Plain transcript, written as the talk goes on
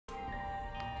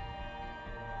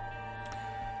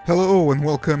Hello and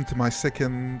welcome to my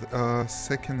second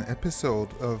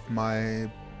episode of my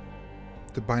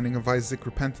The Binding of Isaac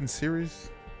Repentance series.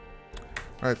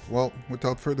 Alright, well,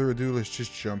 without further ado, let's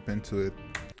just jump into it.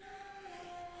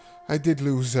 I did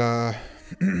lose I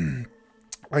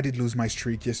did lose my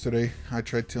streak yesterday. I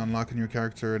tried to unlock a new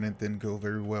character and it didn't go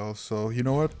very well. So you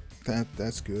know what?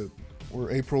 That's good.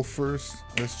 We're April 1st.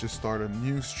 Let's just start a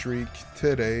new streak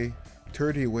today.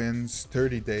 30 wins,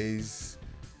 30 days.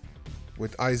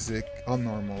 With Isaac on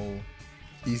normal,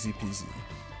 easy peasy.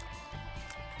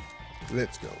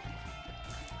 Let's go.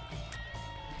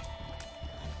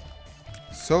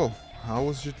 So, how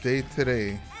was your day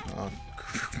today?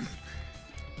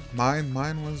 Mine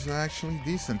was actually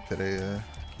decent today. A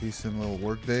decent little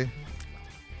work day.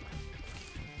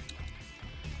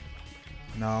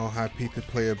 Now happy to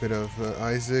play a bit of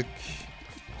Isaac.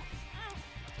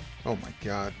 Oh my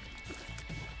god.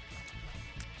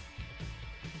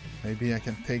 Maybe I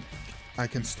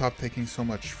can stop taking so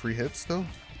much free hits though.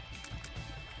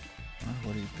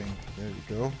 What do you think? There you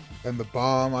go. And the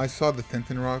bomb, I saw the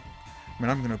Tintin Rock. I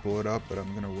mean, I'm gonna blow it up, but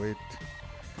I'm gonna wait.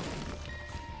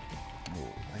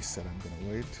 Oh, I said I'm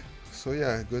gonna wait. So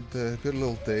yeah, good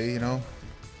little day, you know.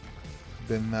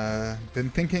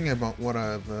 Been thinking about what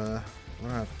I'm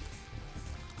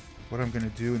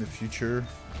gonna do in the future.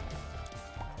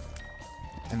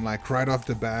 And like right off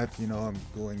the bat, you know, I'm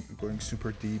going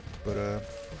super deep, but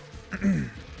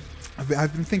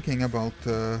I've been thinking about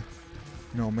you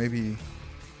know, maybe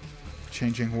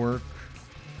changing work,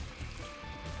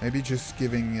 maybe just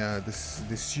giving this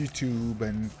YouTube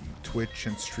and Twitch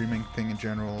and streaming thing in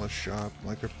general a shot,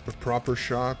 like a proper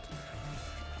shot.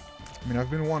 I mean,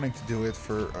 I've been wanting to do it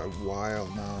for a while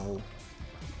now,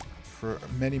 for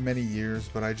many years,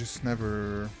 but I just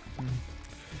never.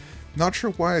 Not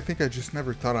sure why. I think I just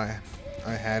never thought I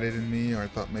had it in me, or I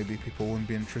thought maybe people wouldn't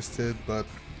be interested. But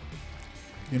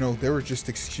you know, they were just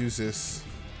excuses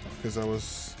because I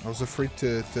was afraid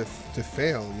to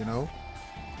fail. You know.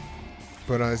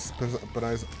 But as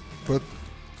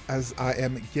I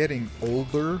am getting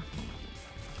older,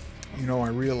 you know, I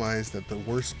realize that the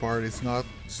worst part is not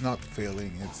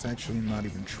failing. It's actually not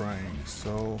even trying.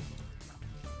 So,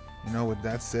 you know, with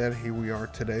that said, here we are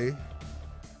today.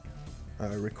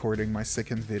 Recording my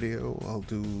second video. I'll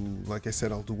do, like I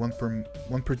said, I'll do one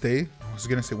per day. I was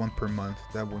gonna say one per month.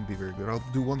 That wouldn't be very good. I'll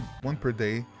do one per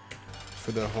day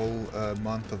for the whole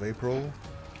month of April.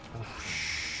 Oh,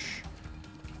 shh.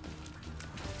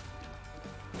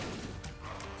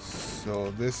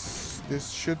 So this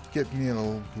should get me a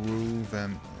little groove,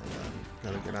 and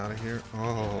gotta get out of here.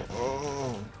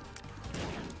 Oh.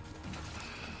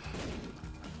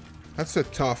 That's a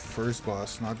tough first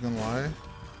boss. Not gonna lie.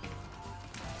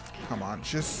 Come on,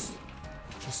 just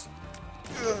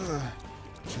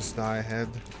die ahead.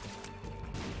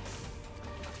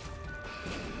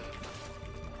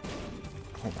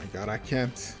 Oh my god, I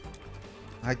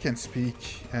can't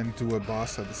speak and do a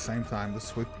boss at the same time.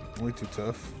 This is way too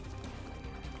tough.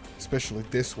 Especially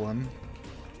this one.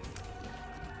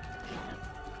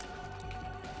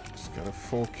 Just gotta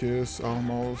focus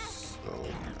almost. Oh my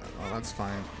god. Oh, that's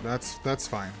fine. That's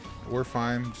fine. We're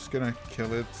fine. Just gonna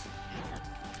kill it.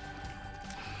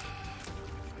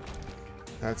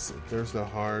 That's it. There's the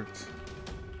heart.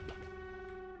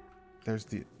 There's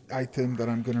the item that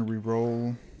I'm gonna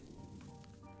re-roll.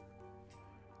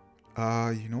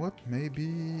 You know what?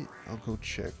 Maybe I'll go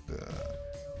check the...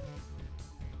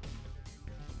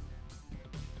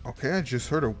 Okay, I just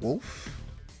heard a wolf.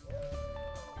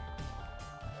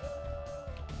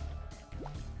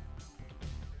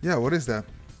 Yeah, what is that?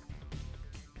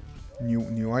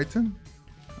 New item?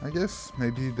 I guess?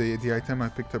 Maybe the item I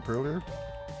picked up earlier?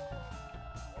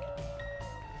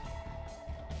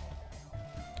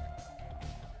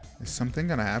 Is something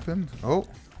gonna happen? Oh.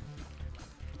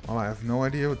 Well, I have no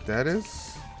idea what that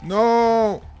is.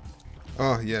 No!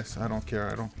 Oh, yes, I don't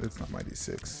care. It's not my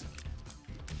D6.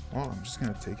 Well, I'm just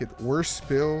gonna take it. Worst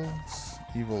spills,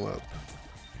 evil up.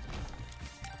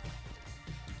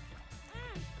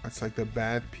 That's like the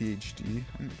bad PhD.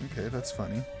 Okay, that's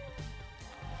funny.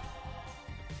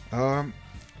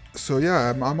 So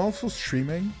yeah, I'm also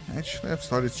streaming. Actually, I've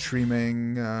started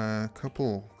streaming a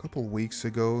couple weeks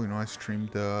ago. You know, I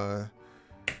streamed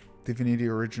Divinity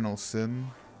Original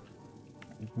Sin.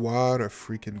 What a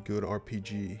freaking good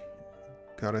RPG!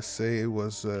 Gotta say, it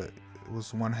was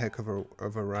one heck of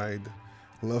a ride.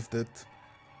 Loved it.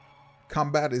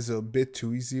 Combat is a bit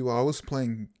too easy. Well, I was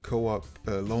playing co-op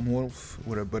Lone Wolf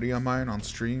with a buddy of mine on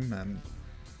stream, and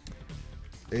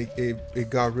it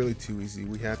got really too easy.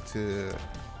 We had to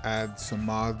add some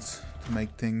mods to make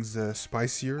things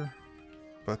spicier,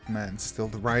 but man, still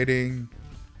the writing,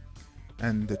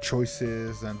 and the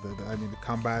choices and I mean the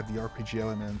combat, the RPG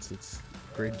elements. It's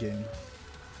a great game,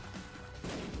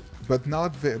 but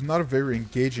not a very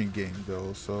engaging game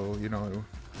though. So you know,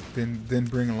 didn't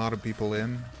bring a lot of people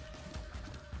in.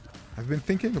 I've been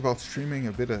thinking about streaming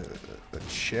a bit of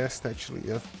chess actually.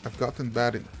 I've gotten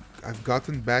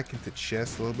back into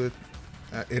chess a little bit.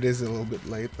 It is a little bit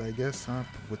late, I guess, huh?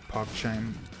 With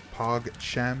PogChamp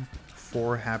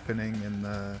 4 happening in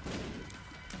a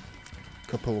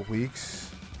couple of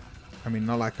weeks. I mean,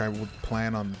 not like I would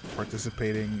plan on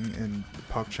participating in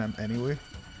PogChamp anyway.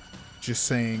 Just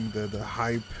saying the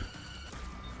hype.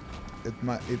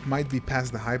 It might be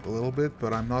past the hype a little bit,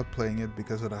 but I'm not playing it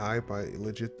because of the hype. I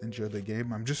legit enjoy the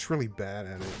game. I'm just really bad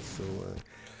at it, so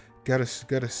gotta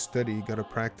study, gotta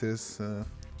practice.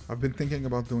 I've been thinking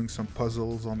about doing some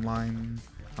puzzles online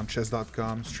on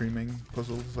chess.com, streaming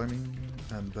puzzles, I mean,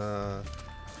 and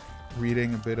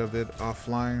reading a bit of it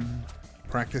offline,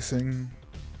 practicing.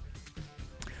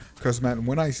 Cause man,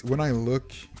 when I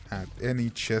look at any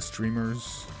chess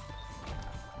streamers,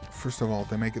 first of all,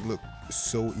 they make it look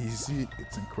so easy.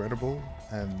 It's incredible,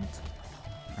 and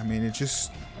I mean, it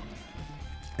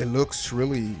looks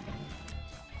really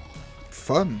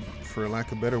fun, for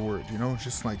lack of a better word. You know,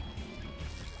 just like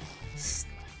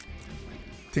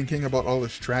thinking about all the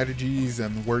strategies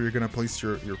and where you're gonna place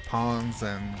your pawns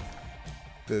and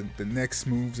the next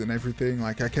moves and everything.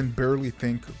 Like I can barely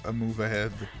think a move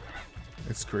ahead.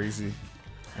 It's crazy,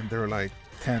 and they're like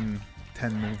 10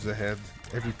 moves ahead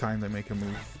every time they make a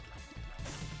move.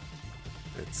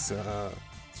 It's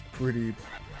pretty.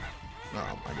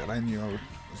 Oh my god! I knew I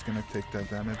was gonna take that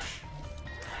damage.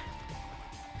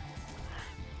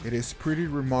 It is pretty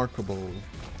remarkable.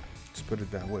 Let's put it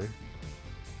that way.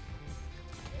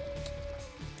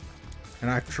 And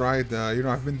I've tried. You know,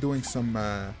 I've been doing some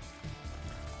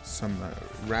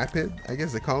rapid, I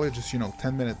guess they call it, just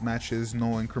 10-minute matches,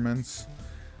 no increments,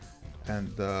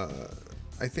 and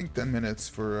I think 10 minutes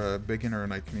for a beginner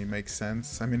like me makes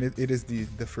sense. I mean, it is the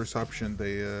first option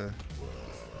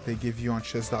they give you on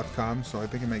chess.com, so I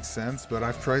think it makes sense. But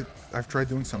I've tried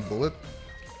doing some bullet.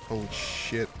 Holy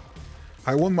shit!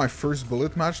 I won my first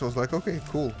bullet match. I was like, okay,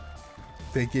 cool.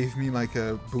 They gave me like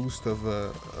a boost of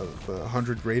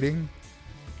 100 rating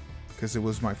because it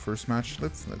was my first match.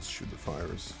 Let's shoot the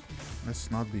fires.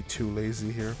 Let's not be too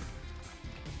lazy here.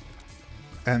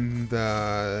 And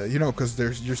because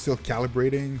you're still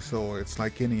calibrating, so it's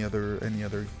like any other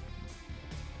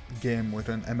game with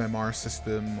an MMR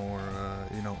system or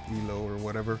ELO or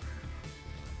whatever.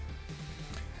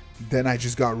 Then I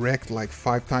just got wrecked like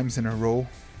 5 times in a row,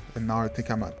 and now I think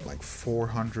I'm at like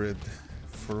 400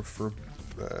 for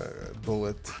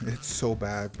bullet. It's so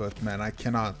bad, but man, I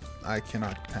cannot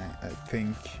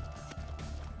think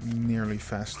nearly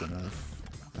fast enough.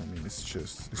 I mean, it's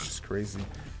just crazy.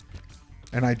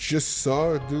 And I just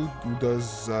saw a dude who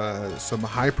does some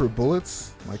hyper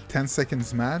bullets, like 10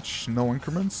 seconds match, no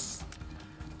increments,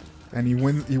 and he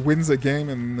wins a game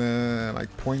in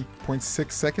like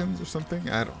 0.6 seconds or something.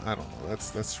 I don't know.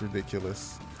 That's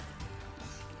ridiculous.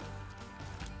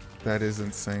 That is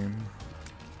insane.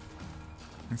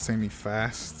 Insanely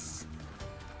fast.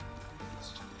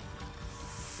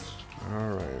 All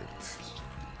right.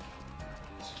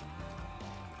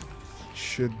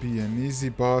 Should be an easy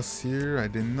boss here. I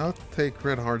did not take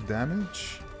red heart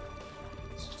damage,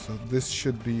 so this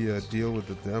should be a deal with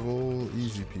the devil.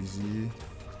 Easy peasy.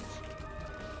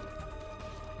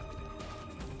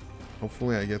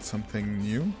 Hopefully I get something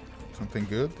new, something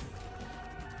good.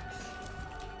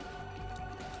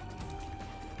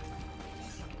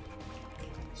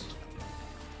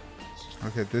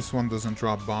 Okay, this one doesn't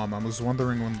drop bomb. I was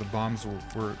wondering when the bombs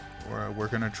were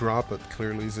gonna drop, but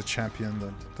clearly he's a champion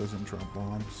that doesn't drop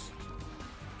bombs.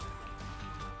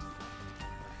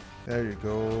 There you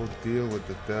go. Deal with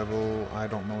the devil. I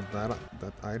don't know what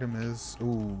that item is.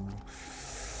 Ooh.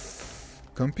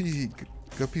 Guppy's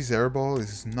airball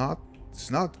is not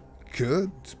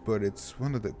good, but it's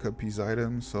one of the Guppy's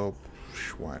items, so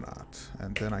why not?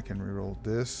 And then I can reroll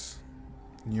this.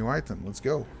 New item, let's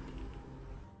go.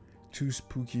 Too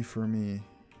spooky for me.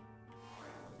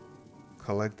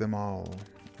 Collect them all.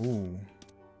 Ooh.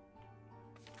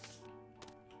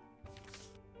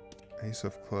 Ace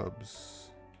of clubs.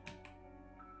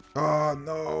 Oh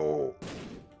no!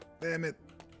 Damn it.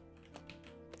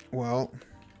 Well,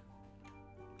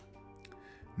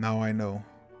 now I know.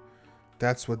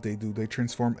 That's what they do. They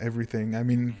transform everything. I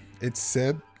mean, it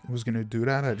said it was gonna do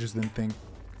that. I just didn't think.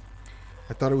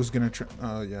 I thought it was gonna.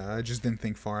 Yeah, I just didn't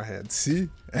think far ahead. See,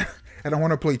 I don't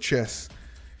want to play chess,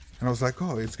 and I was like,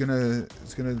 oh, it's gonna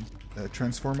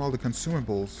transform all the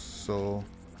consumables. So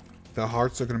The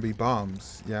hearts are gonna be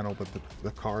bombs. Yeah, no, but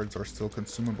the cards are still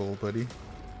consumable, buddy.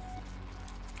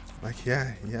 Like,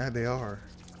 yeah, they are.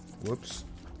 Whoops.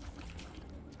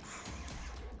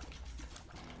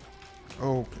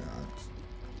 Oh, God.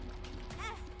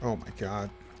 Oh, my God.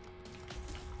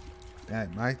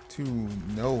 Damn, I do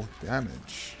no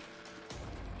damage.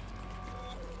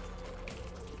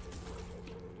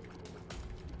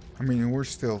 I mean, we're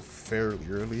still fairly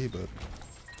early, but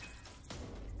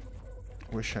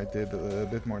wish I did a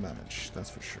bit more damage, that's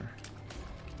for sure.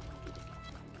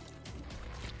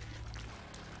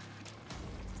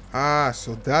 Ah,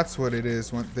 so that's what it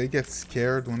is. When they get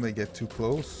scared when they get too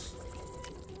close.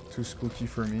 Too spooky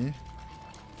for me.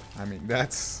 I mean,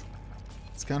 it's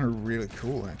kind of really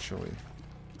cool, actually.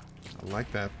 I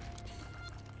like that.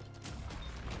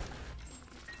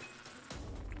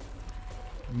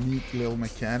 Neat little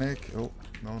mechanic. Oh,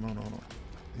 no.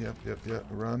 Yep.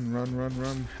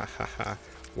 Run. Ha ha ha.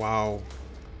 Wow.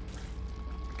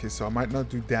 Okay, so I might not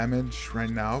do damage right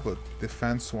now, but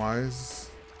defense-wise,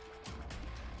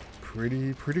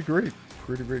 pretty great.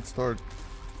 Pretty great start.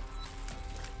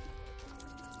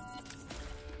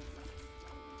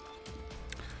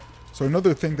 So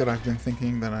another thing that I've been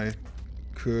thinking that I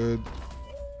could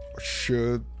or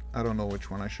should, I don't know which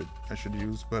one I should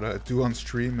use, but do on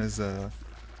stream is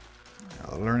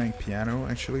learning piano.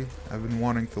 Actually, I've been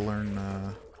wanting to learn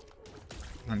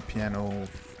piano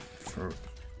for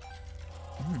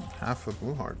half a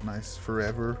blue heart. Nice,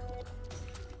 forever,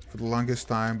 for the longest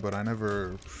time, but I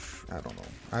never, I don't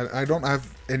know. I don't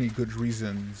have any good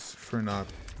reasons for not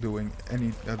doing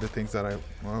any other things that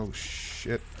oh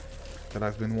shit, that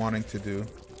I've been wanting to do.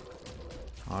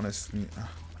 Honestly.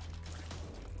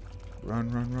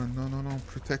 Run. No.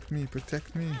 Protect me.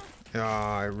 Yeah,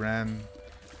 I ran.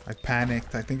 I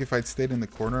panicked. I think if I'd stayed in the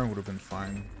corner, I would have been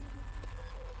fine.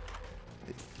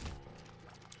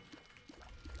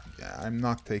 Yeah, I'm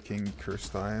not taking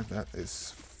Cursed Eye. That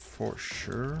is for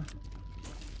sure.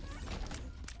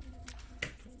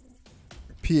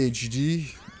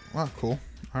 PhD. Well, cool.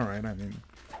 Alright, I mean,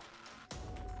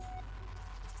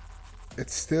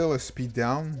 it's still a speed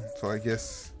down, so I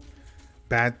guess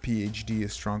bad PhD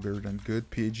is stronger than good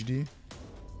PhD.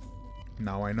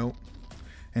 Now I know.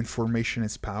 And formation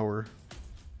is power.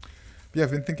 Yeah,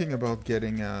 I've been thinking about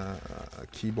getting a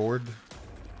keyboard.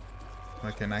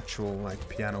 Like an actual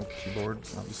piano keyboard,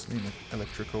 obviously, an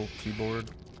electrical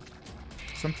keyboard.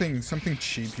 Something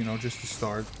cheap, you know, just to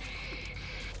start.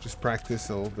 Just practice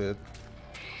a little bit.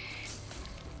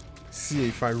 See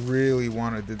if I really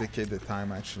want to dedicate the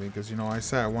time, actually, because, you know, I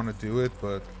say I want to do it,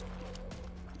 but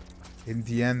in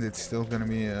the end it's still gonna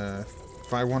be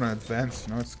if I want to advance,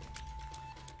 you know, it's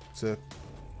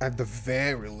at the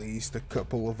very least a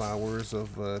couple of hours of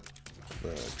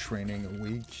training a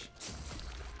week,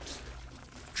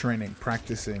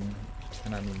 practicing.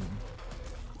 And I mean,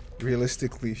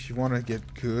 realistically, if you want to get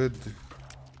good,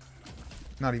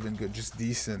 not even good, just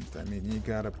decent, I mean, you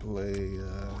gotta play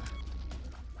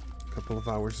a couple of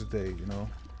hours a day, you know,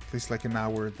 at least like an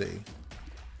hour a day.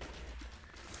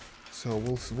 So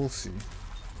we'll see.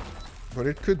 But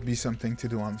it could be something to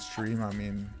do on stream. I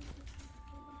mean,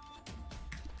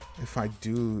 if I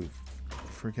do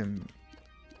freaking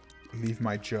leave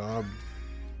my job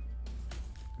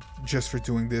just for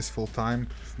doing this full time,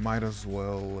 might as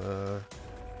well.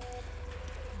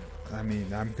 I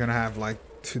mean, I'm gonna have like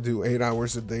to do 8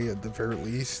 hours a day at the very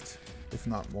least, if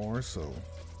not more. So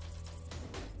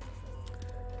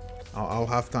I'll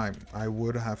have time. I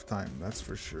would have time, that's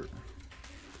for sure.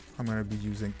 I'm gonna be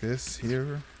using this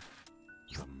here.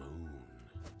 The moon.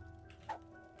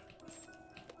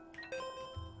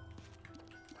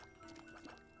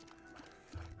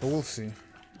 But we'll see.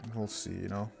 We'll see, you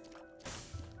know.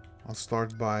 I'll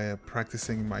start by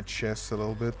practicing my chess a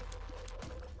little bit.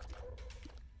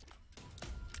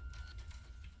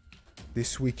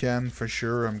 This weekend, for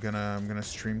sure, I'm gonna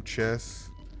stream chess,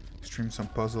 stream some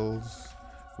puzzles.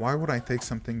 Why would I take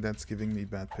something that's giving me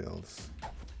bad pills?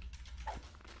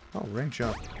 Oh, range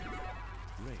up.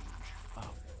 Range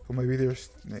up. Well, maybe there's...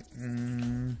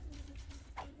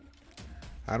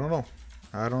 I don't know.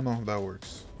 I don't know if that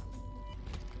works.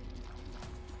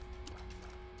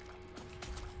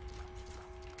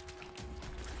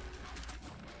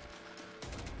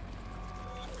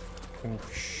 Oh,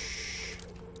 shh.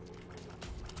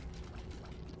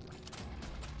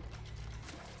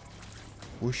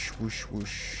 Whoosh, whoosh,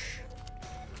 whoosh.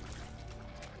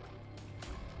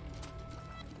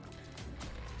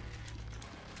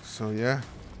 So yeah,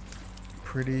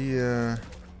 pretty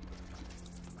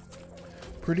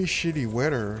shitty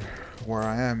weather where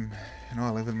I am. You know, I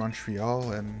live in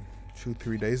Montreal, and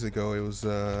 2-3 days ago it was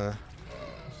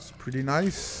It's pretty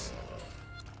nice.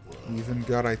 We even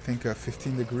got, I think,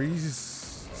 15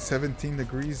 degrees, 17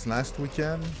 degrees last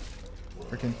weekend.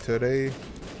 Freaking today,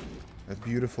 a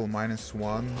beautiful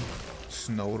 -1.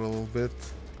 Snowed a little bit.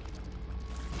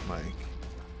 Like,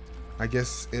 I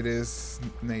guess it is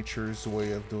nature's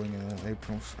way of doing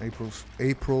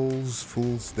April's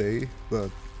Fool's Day,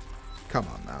 but come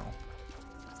on now.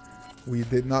 We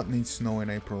did not need snow in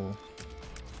April.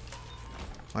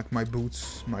 Like my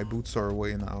boots are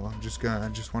away now. I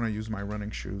just want to use my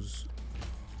running shoes.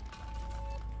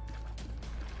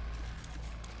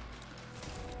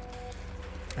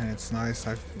 And it's nice.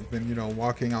 I've been, you know,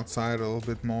 walking outside a little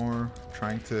bit more,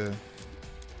 trying to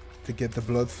get the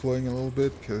blood flowing a little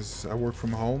bit because I work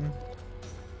from home.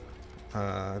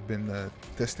 I've been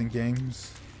testing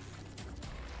games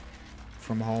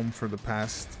from home for the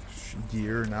past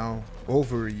year now,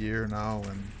 over a year now,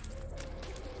 and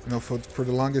you know, for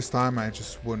the longest time I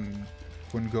just wouldn't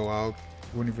go out,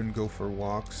 wouldn't even go for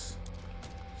walks.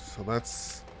 So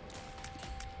that's,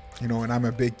 you know, and I'm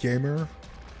a big gamer,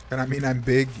 and I mean I'm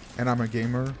big and I'm a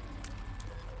gamer,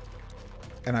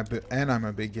 and I'm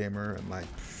a big gamer, and like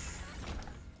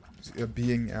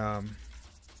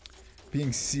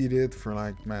being seated for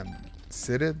like, man,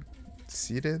 sit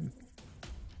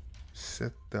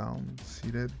down,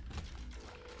 seated.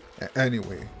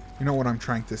 Anyway, you know what I'm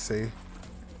trying to say.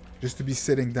 Just to be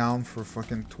sitting down for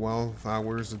fucking 12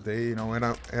 hours a day, you know,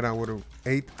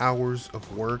 8 hours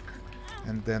of work,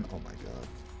 and then, oh my god,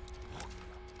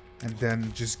 and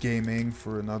then just gaming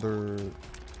for another.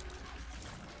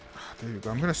 There you go.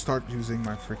 I'm gonna start using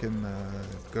my freaking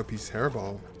Guppy's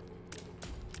hairball.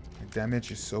 My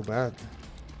damage is so bad.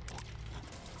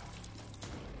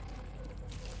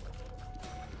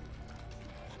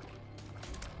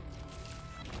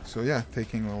 So yeah,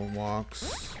 taking little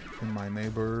walks in my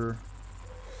neighbor.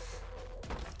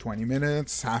 20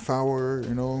 minutes, half hour,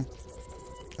 you know,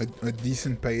 a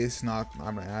decent pace. I'm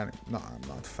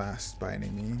not fast by any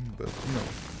means, but you know,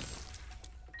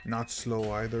 not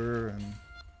slow either, and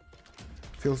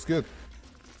feels good.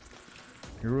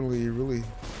 It really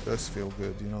does feel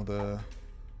good. You know, the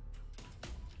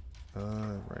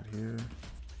right here.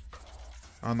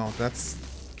 Oh no, that's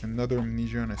another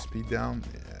amnesia and a speed down.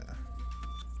 Yeah.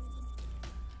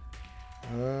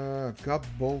 Got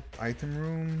both item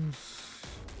rooms.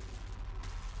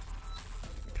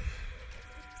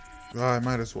 I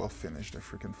might as well finish the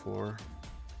freaking floor.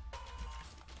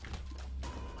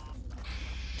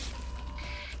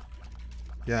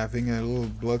 Yeah, having a little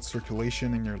blood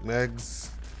circulation in your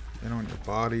legs, you know, in your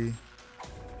body.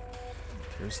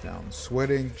 Tears down,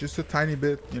 sweating just a tiny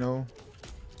bit, you know.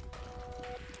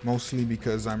 Mostly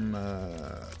because I'm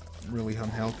really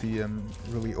unhealthy and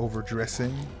really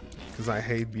overdressing, because I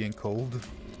hate being cold.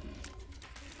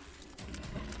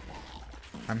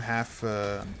 I'm half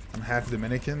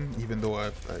Dominican, even though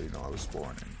I was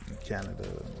born in Canada.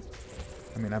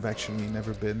 I mean, I've actually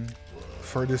never been.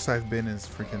 Furthest I've been is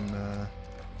freaking.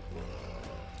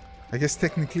 I guess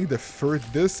technically the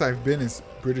furthest I've been is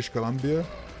British Columbia,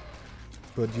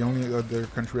 but the only other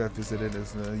country I've visited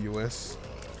is the U.S.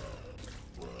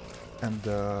 And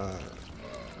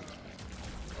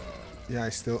yeah, I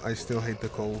still hate the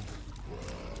cold.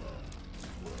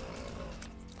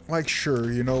 Like,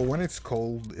 sure, you know, when it's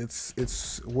cold,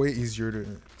 it's way easier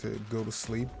to go to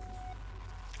sleep.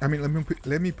 I mean,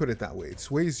 let me put it that way.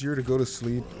 It's way easier to go to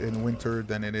sleep in winter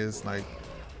than it is like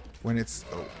when it's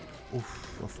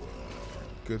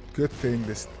good thing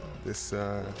this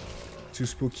too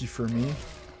spooky for me.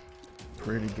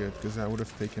 Pretty good, because I would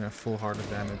have taken a full heart of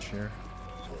damage here.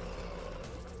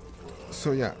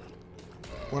 So yeah,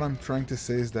 what I'm trying to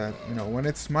say is that, you know, when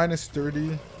it's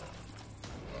 -30,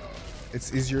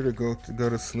 it's easier to go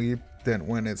to sleep than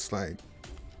when it's like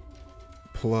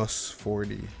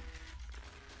 +40.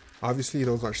 Obviously,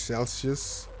 those are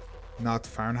Celsius, not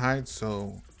Fahrenheit.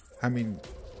 So, I mean,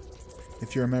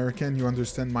 if you're American, you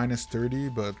understand -30,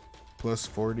 but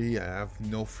 +40, I have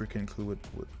no freaking clue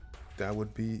what that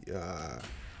would be.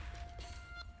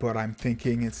 But I'm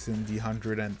thinking it's in the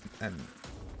 100 and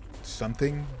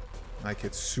something, like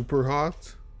it's super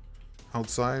hot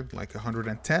outside, like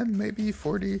 110, maybe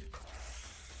 40.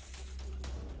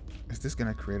 Is this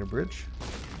gonna create a bridge?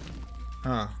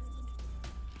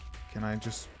 Can I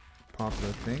just pop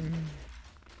the thing?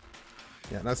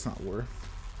 Yeah, that's not worth.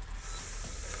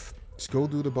 Let's go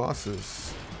do the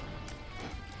bosses.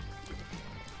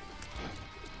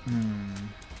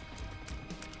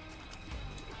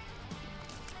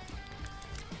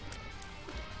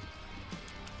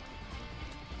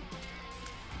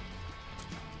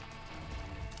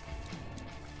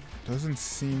 Doesn't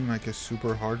seem like a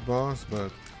super hard boss,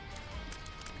 but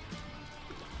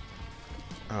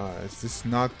Is this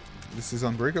not... This is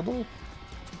unbreakable?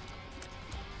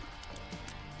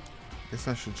 Guess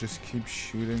I should just keep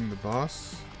shooting the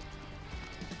boss.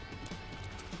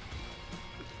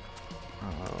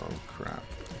 Oh, crap.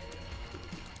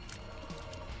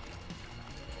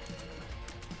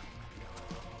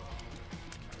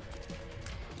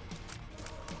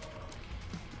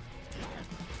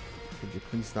 Could you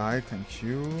please die? Thank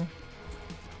you.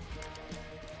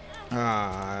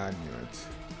 Ah, I knew it.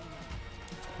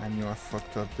 I knew I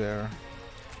fucked up there.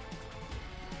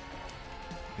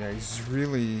 Yeah, he's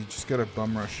really just got a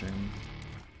bum rushing.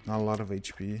 Not a lot of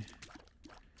HP.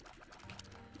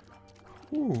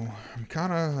 Ooh, I'm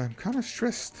kinda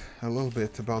stressed a little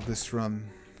bit about this run.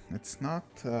 It's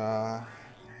not the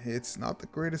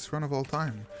greatest run of all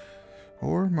time.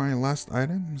 Or my last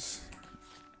items.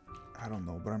 I don't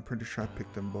know, but I'm pretty sure I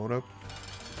picked them both up.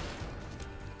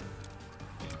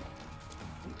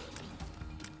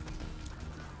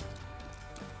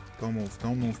 Don't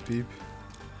move, peep.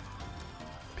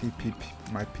 Peep,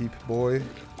 my peep boy.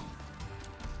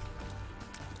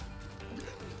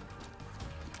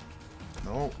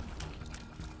 No.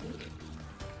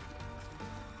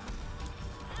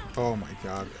 Oh my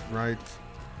god, right.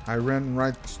 I ran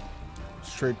right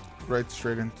straight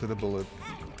into the bullet.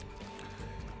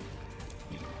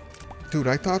 Dude,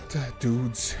 I thought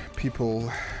dudes,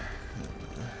 people,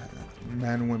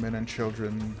 men, women, and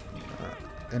children,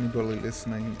 anybody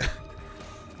listening,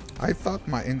 I thought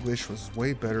my English was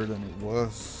way better than it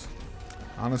was,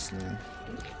 honestly.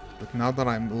 But now that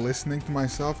I'm listening to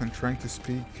myself and trying to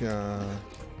speak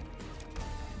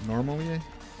normally,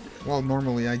 well,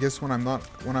 normally, I guess when I'm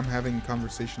having a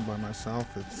conversation by myself,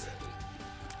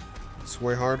 it's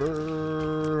way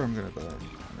harder. I'm gonna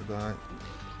die.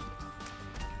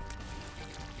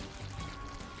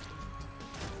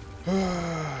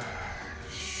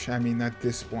 I mean, at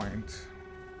this point.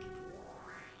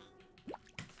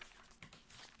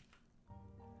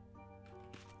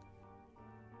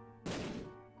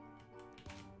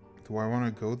 Do I want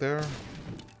to go there?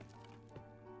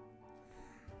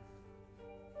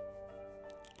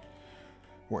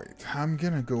 Wait, I'm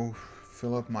gonna go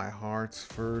fill up my hearts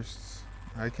first.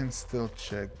 I can still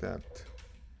check that.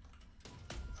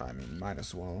 I mean, might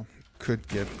as well. Could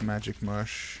get magic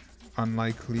mush.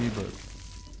 Unlikely, but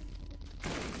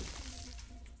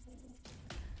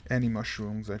any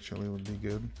mushrooms actually would be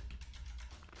good.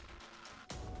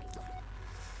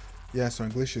 Yeah, so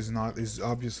English is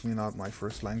obviously not my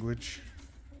first language.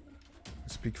 I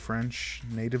speak French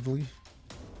natively.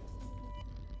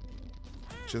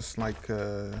 Just like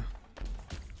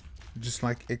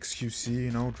XQC,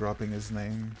 you know, dropping his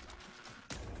name,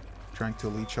 trying to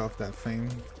leech off that fame.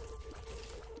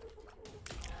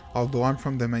 Although I'm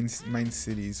from the main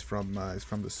cities, from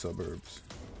the suburbs,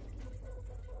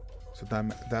 so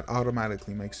that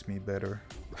automatically makes me better.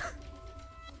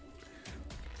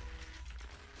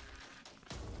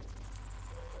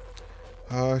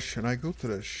 Should I go to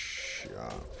the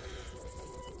shop?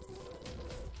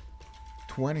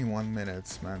 21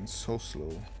 minutes, man, so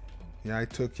slow. Yeah,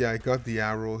 I got the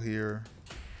arrow here,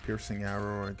 piercing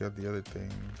arrow. I got the other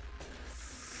thing.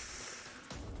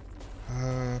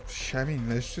 I mean,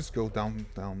 let's just go down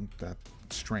that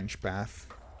strange path.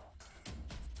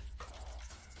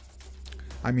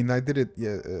 I mean, I did it,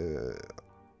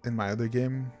 in my other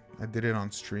game. I did it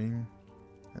on stream.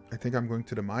 I think I'm going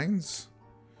to the mines.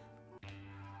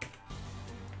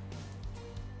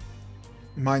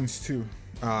 Mines too.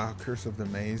 Curse of the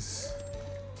Maze.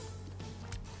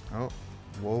 Oh,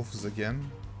 wolves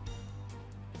again.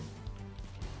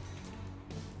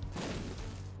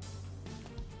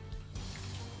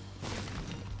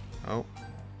 Oh,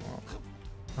 well.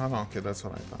 Oh no, okay, that's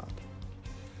what I thought.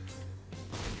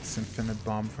 It's infinite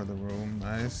bomb for the room,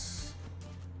 nice.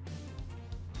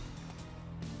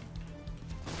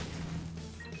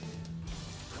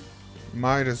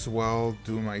 Might as well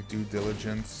do my due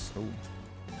diligence. Oh.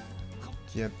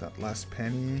 Get that last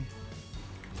penny.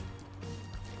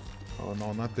 Oh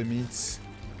no, not the meats.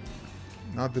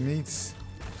 Not the meats.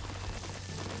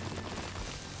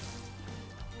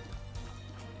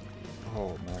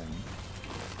 Oh man.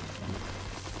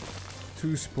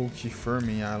 Too spooky for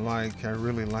me. I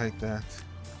really like that.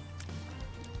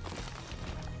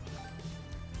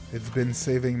 It's been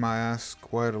saving my ass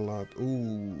quite a lot.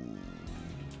 Ooh.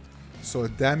 So a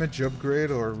damage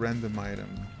upgrade or a random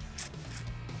item?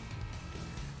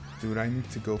 Dude, I need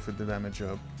to go for the damage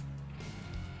up.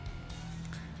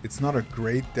 It's not a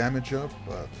great damage up,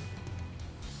 but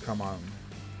come on.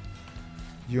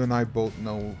 You and I both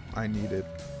know I need it.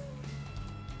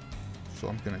 So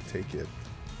I'm gonna take it.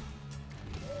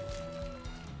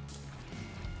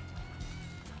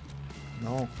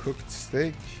 No, cooked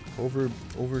steak.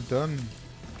 Overdone.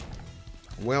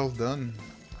 Well done.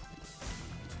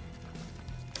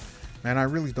 Man, I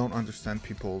really don't understand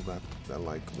people that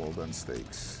like well done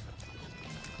steaks.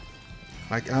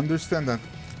 Like, I understand that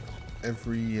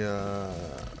every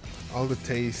all the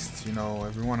tastes, you know,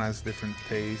 everyone has different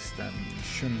taste, and you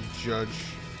shouldn't judge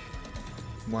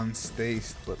one's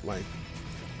taste, but like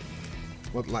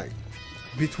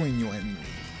between you and me,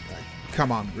 like,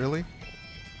 come on, really?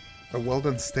 A well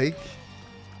done steak?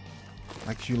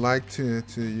 Like, you like to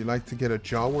get a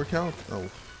jaw workout? Oh,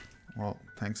 well,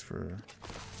 thanks for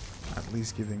at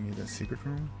least giving me the secret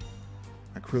room.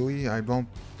 Like, really, I want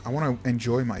to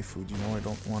enjoy my food, you know. I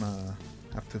don't want to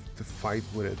have to fight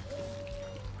with it.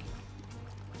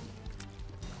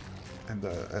 And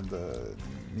the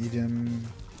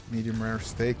medium rare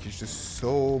steak is just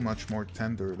so much more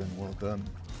tender than well done.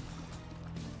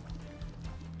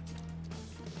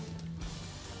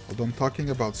 Although I'm talking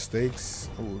about steaks,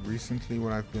 recently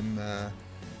what I've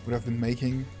been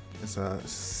making is a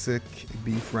sick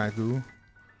beef ragu.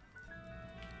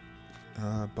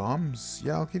 Bombs?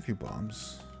 Yeah, I'll give you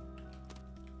bombs.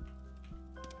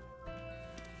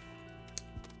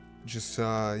 Just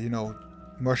you know,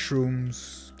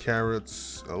 mushrooms,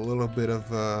 carrots, a little bit of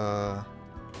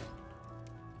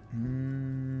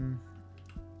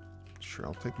sure,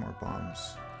 I'll take more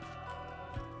bombs.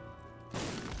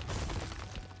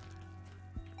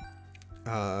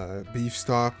 Beef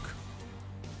stock.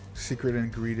 Secret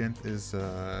ingredient is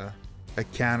a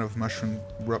can of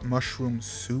mushroom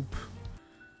soup,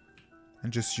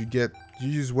 and just you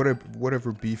use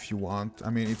whatever beef you want. I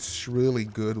mean, it's really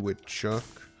good with chuck,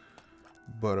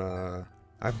 but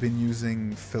I've been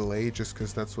using filet just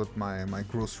because that's what my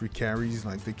grocery carries.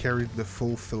 Like, they carry the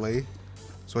full filet,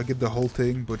 so I get the whole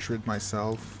thing, butcher it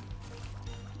myself.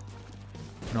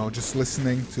 You know, just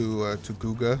listening to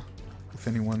Guga, if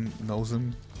anyone knows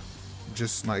him.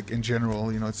 Just like in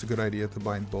general, you know, it's a good idea to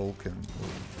buy in bulk and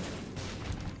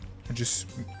just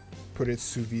put it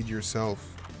sous vide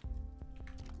yourself.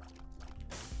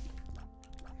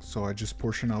 So I just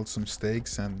portion out some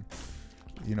steaks, and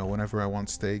you know, whenever I want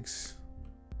steaks,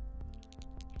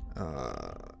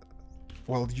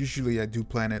 well, usually I do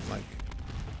plan it like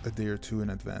a day or two in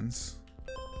advance,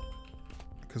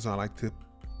 because I like to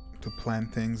plan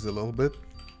things a little bit,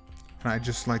 and I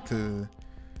just like to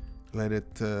let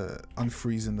it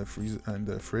unfreeze in the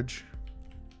fridge.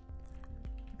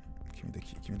 Give me the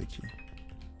key. Give me the key.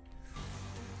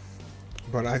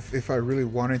 But if I really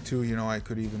wanted to, you know, I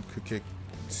could even cook it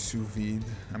sous vide.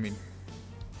 I mean,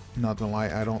 not gonna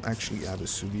lie, I don't actually have a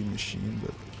sous vide machine,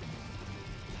 but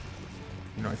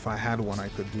you know, if I had one, I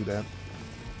could do that.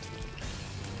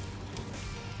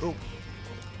 Oh.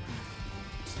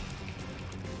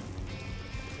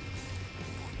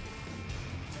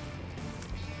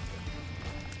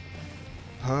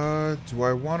 Do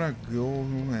I want to go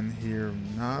in here?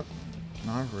 Not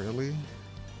really.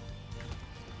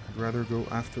 I'd rather go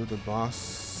after the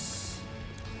boss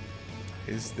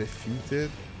is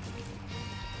defeated.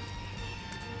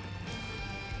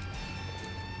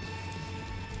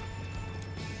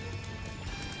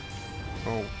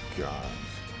 Oh god.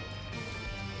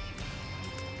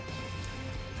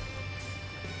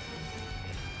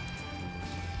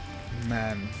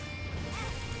 Man.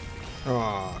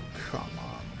 Oh, come on.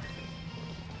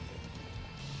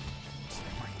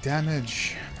 My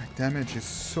damage is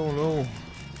so low.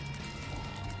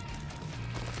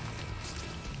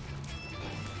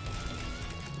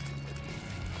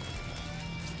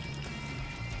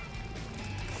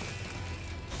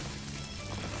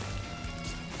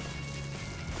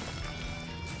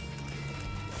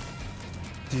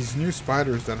 These new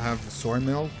spiders that have the soy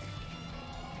milk,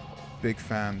 big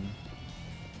fan.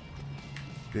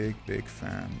 Big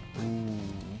fan. Ooh.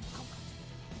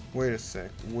 Wait a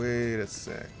sec.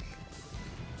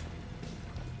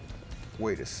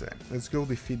 Let's go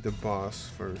defeat the boss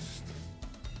first.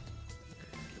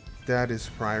 That is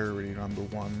priority number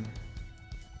 1.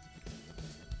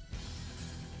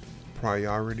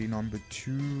 Priority number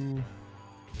 2.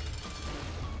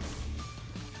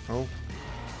 Oh.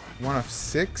 1 of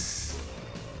 6?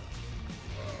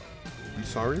 I'm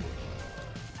sorry?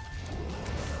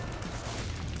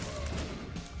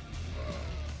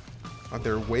 Are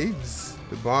there waves?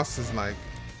 The boss is like...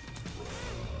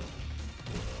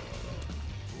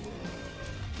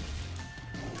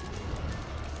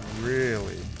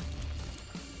 Really?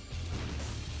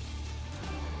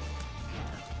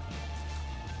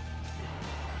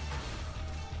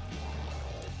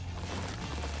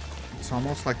 It's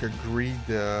almost like a greed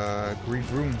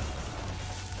room.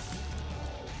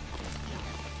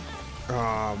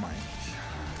 Oh my god.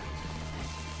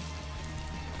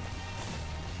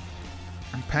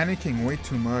 panicking way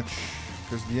too much.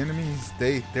 Because the enemies,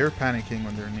 they're panicking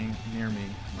when they're near me.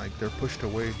 Like, they're pushed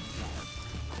away.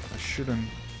 I shouldn't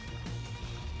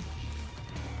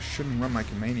run like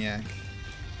a maniac.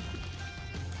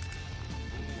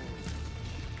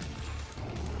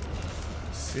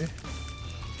 See?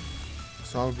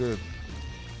 It's all good.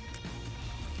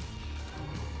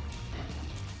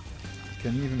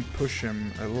 Can even push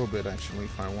him a little bit, actually,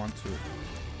 if I want to.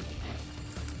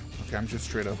 Okay, I'm just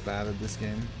straight up bad at this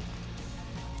game.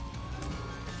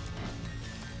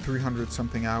 300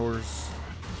 something hours.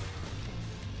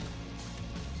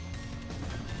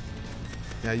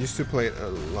 Yeah, I used to play it a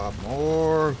lot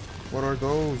more. What are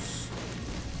those?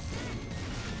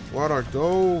 What are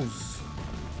those?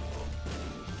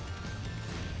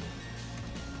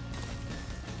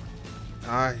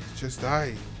 Die, just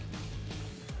die.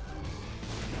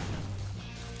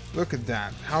 Look at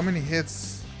that. How many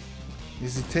hits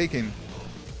is he taking?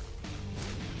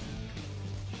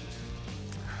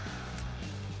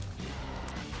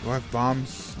 Do I have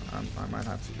bombs? I might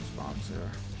have to use bombs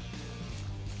here.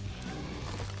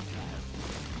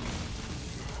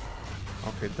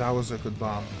 Okay, that was a good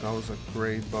bomb. That was a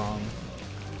great bomb.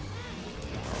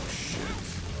 Oh shit.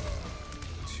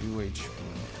 2 HP.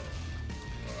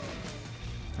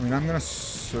 I mean, I'm gonna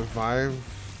survive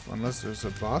unless there's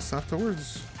a boss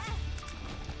afterwards.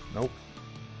 Nope.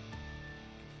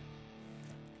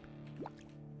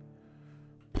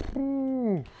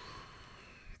 Ooh.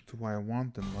 Do I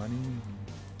want the money?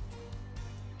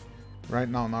 Right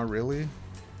now, not really.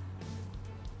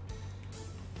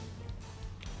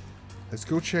 Let's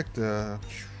go check the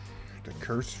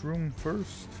curse room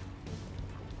first.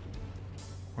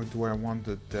 Or do I want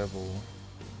the devil?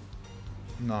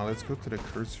 No, let's go to the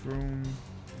curse room.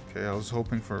 Okay, I was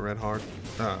hoping for a red heart.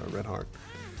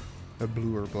 A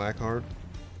blue or black heart.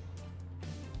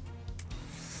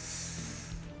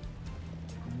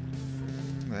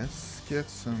 Let's get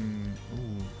some...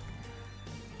 Ooh.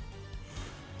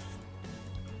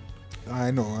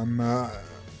 I know, I'm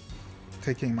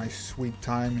taking my sweet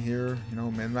time here, you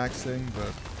know, min-maxing,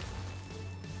 but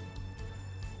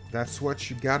that's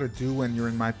what you gotta do when you're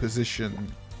in my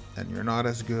position and you're not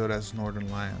as good as Northern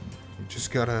Lion. You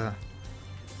just gotta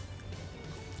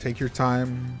take your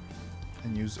time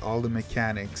and use all the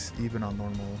mechanics, even on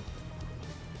normal.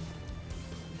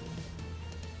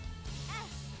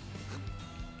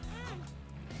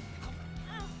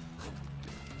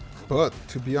 But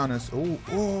to be honest,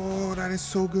 oh, that is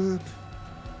so good.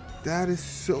 That is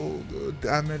so good.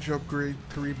 Damage upgrade,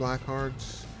 3 black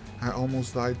hearts. I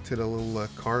almost died to the little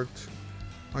cart.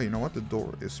 Oh, you know what? The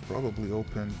door is probably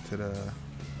open to the...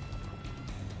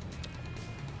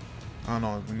 Oh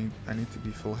no, I need to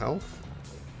be full health.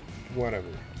 Whatever.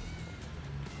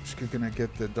 Just gonna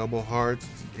get the double hearts,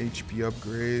 the HP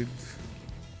upgrade.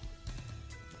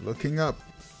 Looking up.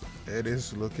 It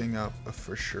is looking up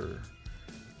for sure.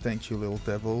 Thank you, little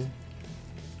devil.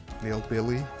 Little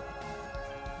Billy.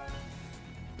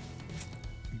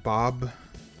 Bob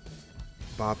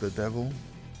the devil.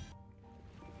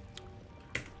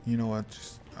 You know what?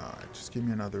 Just give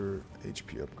me another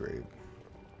HP upgrade.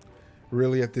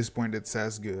 Really, at this point, it's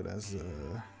as good as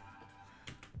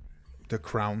the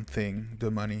crown thing,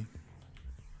 the money.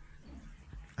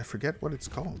 I forget what it's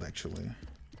called, actually.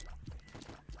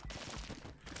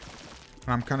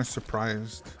 I'm kind of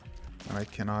surprised that I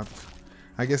cannot...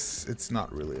 I guess it's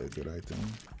not really a good item.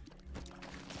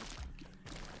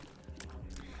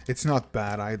 It's not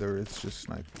bad either, it's just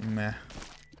like, meh.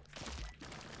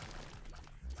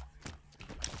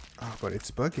 Oh, but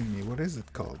it's bugging me. What is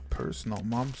it called? Purse? No,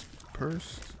 mom's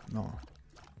purse? No.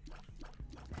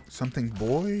 Something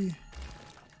boy?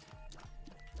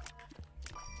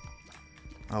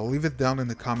 I'll leave it down in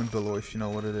the comment below if you know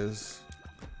what it is.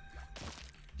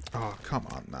 Oh, come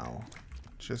on now.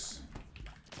 Just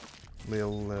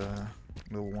little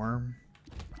worm.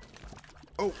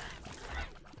 Oh!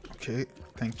 Okay,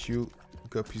 thank you,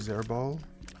 Guppy's airball.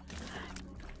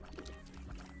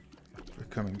 We're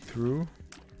coming through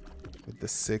with the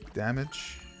sick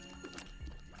damage.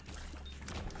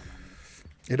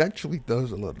 It actually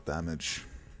does a lot of damage.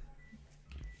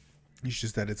 It's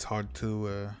just that it's hard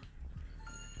to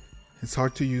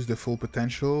use the full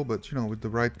potential, but you know, with the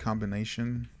right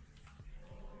combination.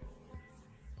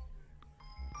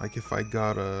 Like if I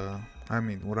got a... I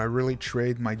mean, would I really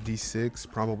trade my D6?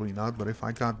 Probably not, but if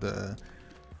I got the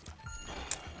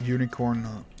unicorn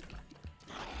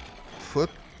foot,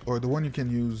 or the one you can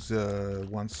use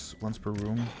once per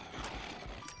room,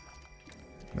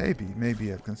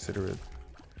 maybe I'd consider it.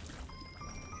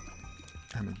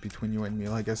 I mean, between you and me,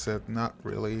 like I said, not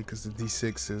really, because the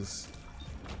D6 is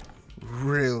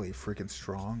really freaking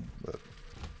strong, but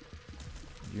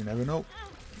you never know.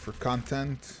 For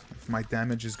content, if my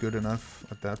damage is good enough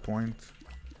at that point,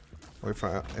 or if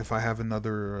I have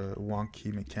another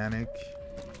wonky mechanic.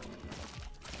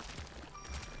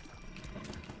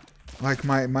 Like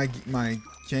my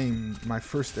game, my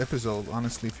first episode,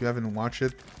 honestly, if you haven't watched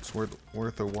it, it's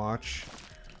worth a watch.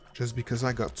 Just because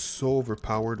I got so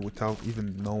overpowered without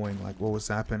even knowing like what was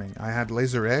happening. I had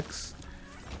Laser X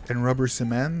and Rubber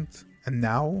Cement, and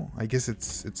now I guess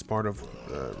it's part of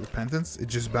Repentance. It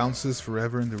just bounces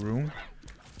forever in the room.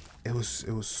 It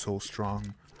was so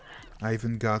strong. I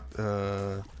even got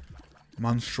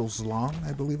Monstrous Long,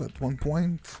 I believe, at one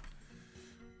point.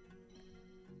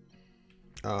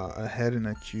 A head and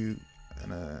a cube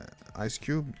and a ice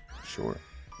cube. Sure,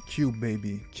 cube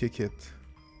baby, kick it.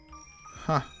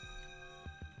 Huh.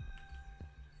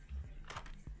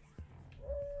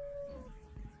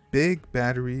 Big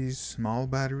batteries, small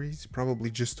batteries, probably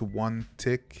just one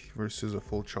tick versus a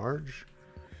full charge.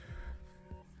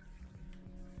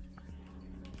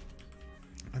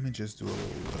 Let me just do a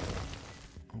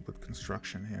little bit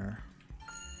construction here.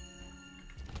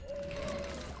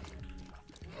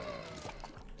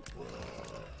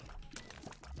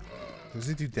 Does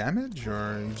he do damage,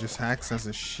 or he just hacks as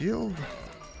a shield?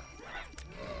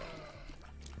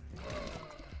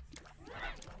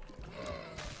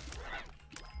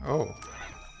 Oh.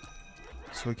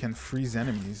 So he can freeze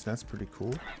enemies, that's pretty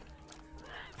cool.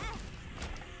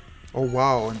 Oh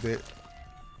wow, and they...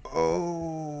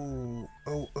 Oh,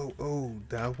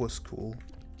 that was cool.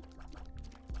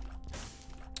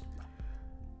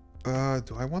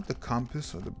 Do I want the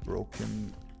compass or the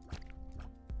broken...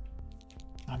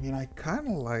 I mean, I kind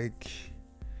of like...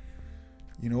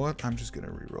 You know what? I'm just gonna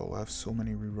reroll. I have so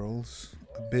many rerolls.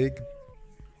 A big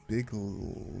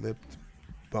lipped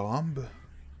bomb.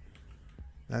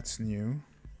 That's new.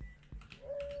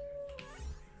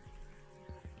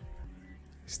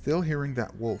 Still hearing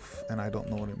that wolf, and I don't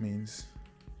know what it means.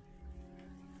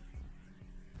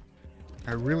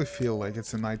 I really feel like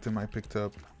it's an item I picked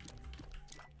up.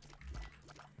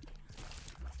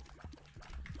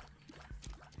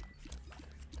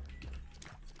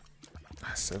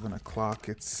 Ah, 7 o'clock.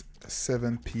 It's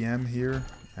 7 p.m. here,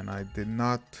 and I did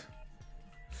not...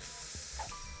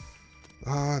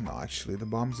 no, actually, the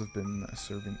bombs have been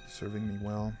serving me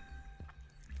well.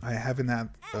 I haven't had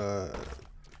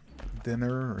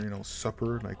dinner, or, you know,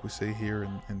 supper, like we say here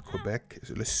in Quebec,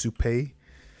 le souper.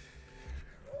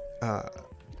 And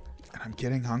I'm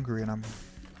getting hungry, and I'm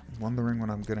wondering when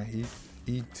I'm gonna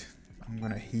eat. I'm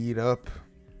gonna heat up.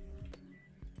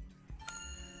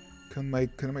 Couldn't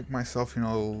make myself, you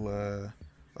know,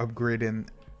 upgraded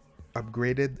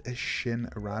Shin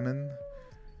ramen.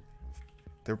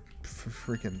 They're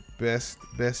freaking best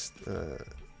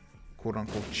quote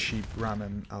unquote cheap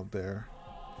ramen out there.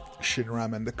 Shin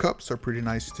ramen. The cups are pretty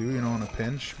nice too, you know, on a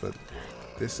pinch, but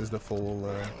this is the full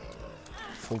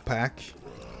pack.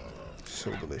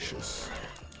 So delicious.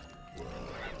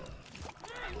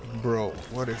 Bro,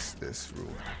 what is this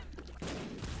rule?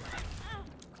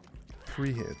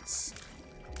 3 hits.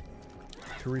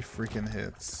 3 freaking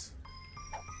hits.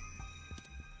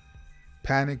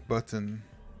 Panic button.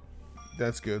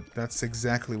 That's good. That's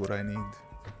exactly what I need.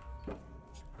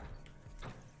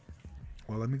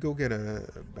 Well, let me go get a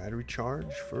battery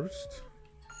charge first.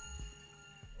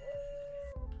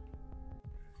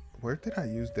 Where did I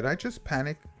use? Did I just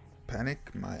panic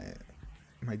my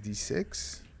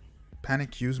D6?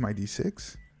 Panic use my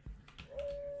D6?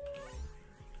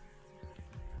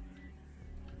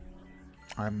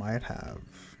 I might have.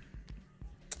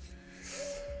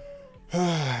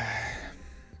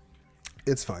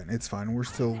 It's fine. It's fine. We're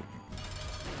still...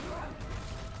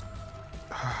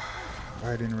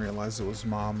 I didn't realize it was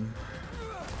Mom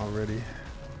already.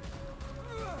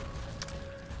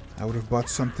 I would have bought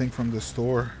something from the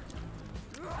store.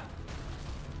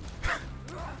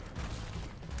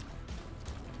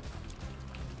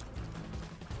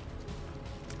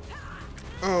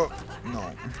 Oh,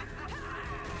 no.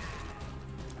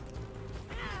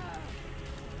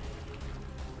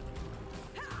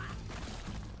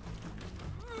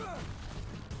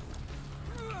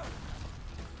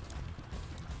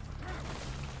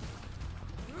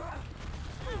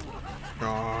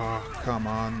 Oh, come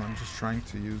on. I'm just trying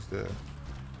to use the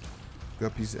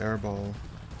Guppy's airball.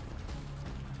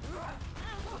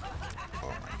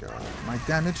 Oh my god. My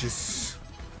damage is...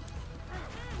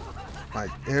 Like,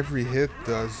 every hit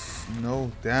does no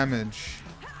damage.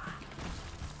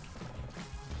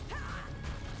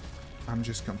 I'm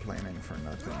just complaining for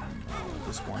nothing at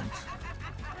this point.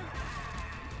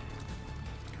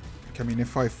 I mean,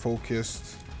 if I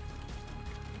focused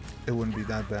it wouldn't be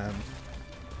that bad.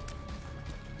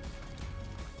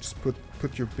 Just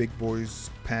put your big boys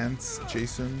pants,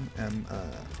 Jason, and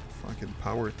fucking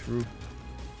power through.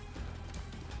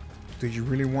 Do you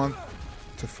really want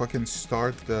to fucking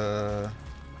start the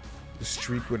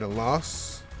streak with a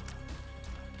loss?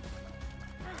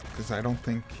 Because I don't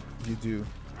think you do.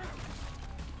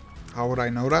 How would I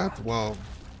know that? Well,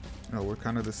 you know, we're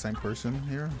kind of the same person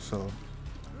here, so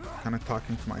kind of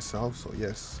talking to myself. So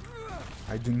yes,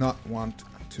 I do not want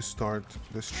to start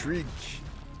the streak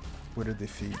with a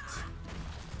defeat.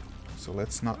 So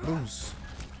let's not lose.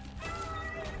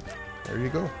 There you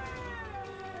go.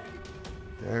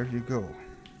 There you go.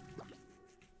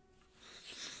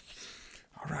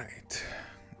 Alright.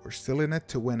 We're still in it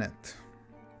to win it.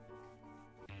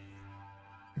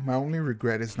 My only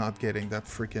regret is not getting that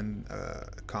freaking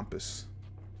compass.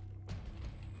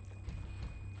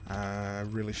 I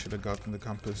really should have gotten the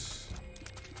compass.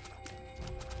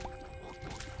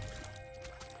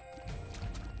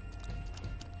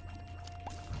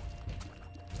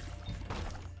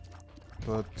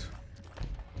 But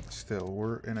still,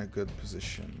 we're in a good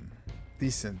position.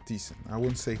 Decent. I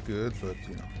wouldn't say good, but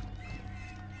you know.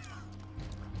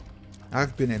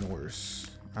 I've been in worse.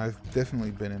 I've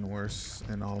definitely been in worse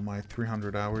in all my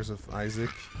 300 hours of Isaac.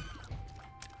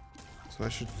 So I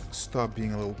should stop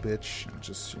being a little bitch and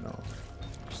just, you know,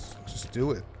 just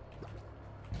do it.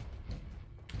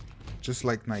 Just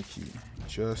like Nike.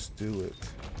 Just do it.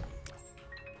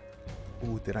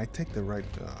 Ooh, did I take the right...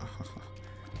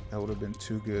 that would have been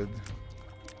too good.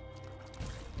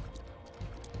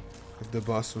 If the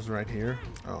boss was right here.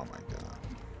 Oh my god.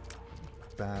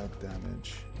 Bad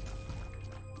damage.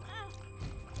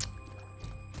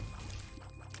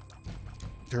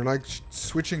 They're like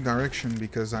switching direction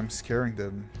because I'm scaring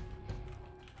them.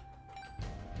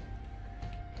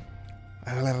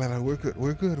 We're good.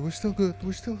 We're good. We're still good.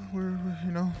 We're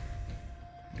you know,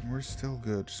 we're still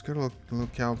good. Just gotta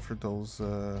look out for those.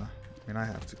 I mean, I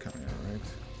have to come here, right?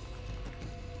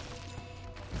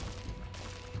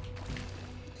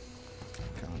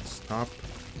 Can't stop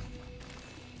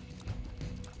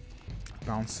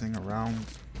bouncing around.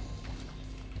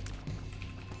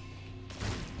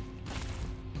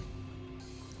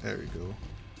 There we go.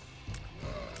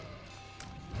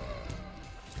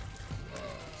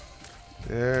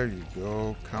 There you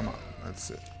go. Come on. That's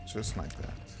it. Just like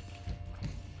that.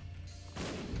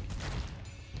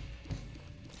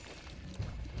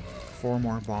 Four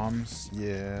more bombs.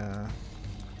 Yeah.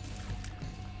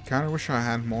 Kind of wish I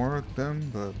had more of them,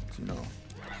 but, you know.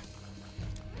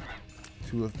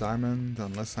 2 of diamond,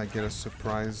 unless I get a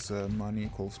surprise money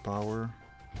equals power.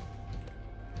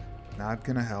 Not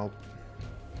gonna help.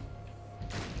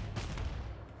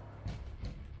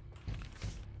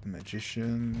 The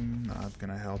magician, not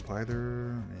gonna help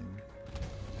either. I mean,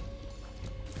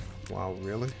 wow,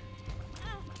 really?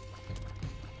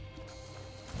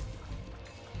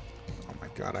 Oh my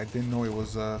god, I didn't know it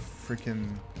was a freaking...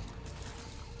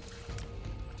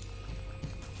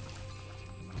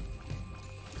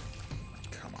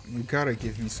 Come on, you gotta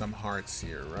give me some hearts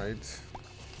here, right?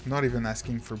 I'm not even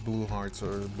asking for blue hearts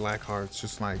or black hearts,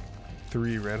 just like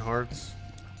 3 red hearts.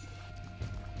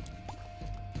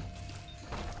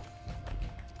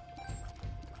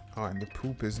 Oh, and the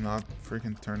poop is not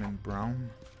freaking turning brown.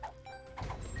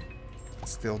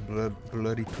 It's still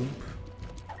bloody poop.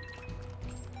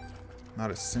 Not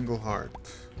a single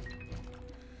heart.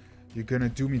 You're gonna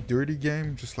do me dirty,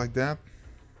 game, just like that?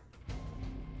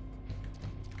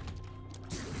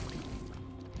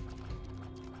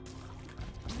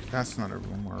 That's not a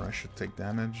room where I should take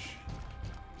damage.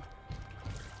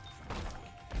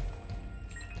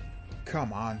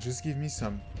 Come on, just give me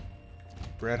some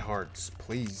red hearts,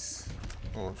 please.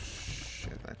 Oh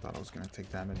shit, I thought I was gonna take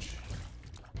damage.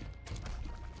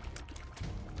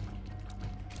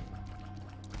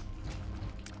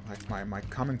 Like my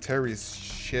commentary is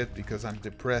shit because I'm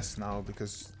depressed now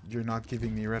because you're not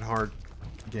giving me red heart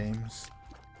games.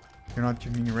 You're not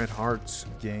giving me red hearts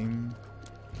game.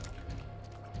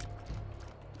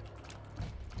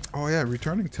 Oh yeah,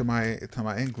 returning to my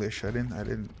English, I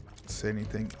didn't say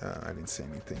anything. I didn't say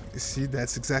anything. See,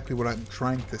 that's exactly what I'm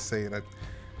trying to say. That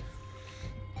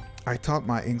I thought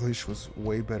my English was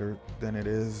way better than it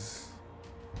is.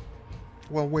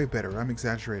 Well, way better. I'm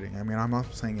exaggerating. I mean, I'm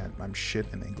not saying I'm shit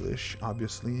in English,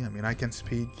 obviously. I mean, I can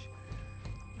speak.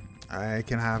 I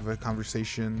can have a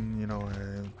conversation, you know.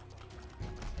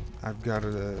 I've got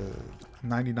a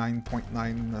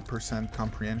 99.9%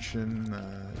 comprehension,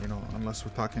 you know, unless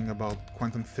we're talking about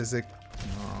quantum physics,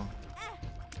 you know,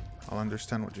 I'll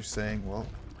understand what you're saying. Well,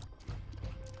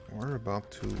 we're about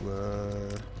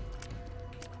to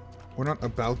We're not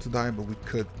about to die, but we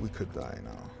could die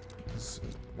now. Is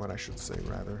what I should say,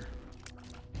 rather.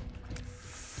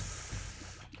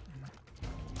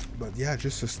 But yeah,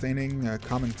 just sustaining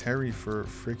commentary for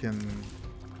freaking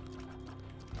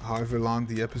however long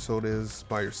the episode is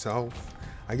by yourself.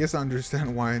 I guess I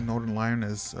understand why Northern Lion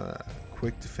is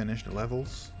quick to finish the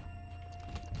levels.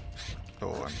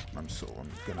 Oh, I'm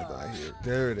gonna die here.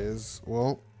 There it is.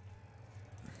 Well,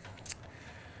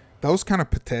 that was kind of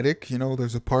pathetic. You know,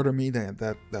 there's a part of me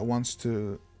that wants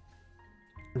to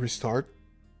restart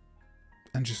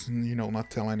and just, you know,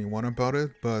 not tell anyone about it,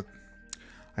 but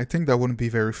I think that wouldn't be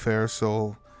very fair.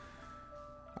 So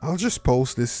I'll just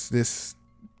post this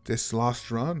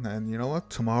last run, and you know what?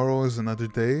 Tomorrow is another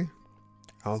day.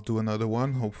 I'll do another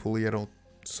one. Hopefully, I don't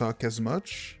suck as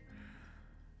much.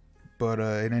 But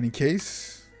in any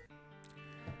case,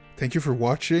 thank you for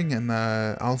watching, and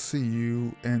I'll see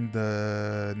you in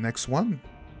the next one.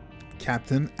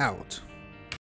 Captain out.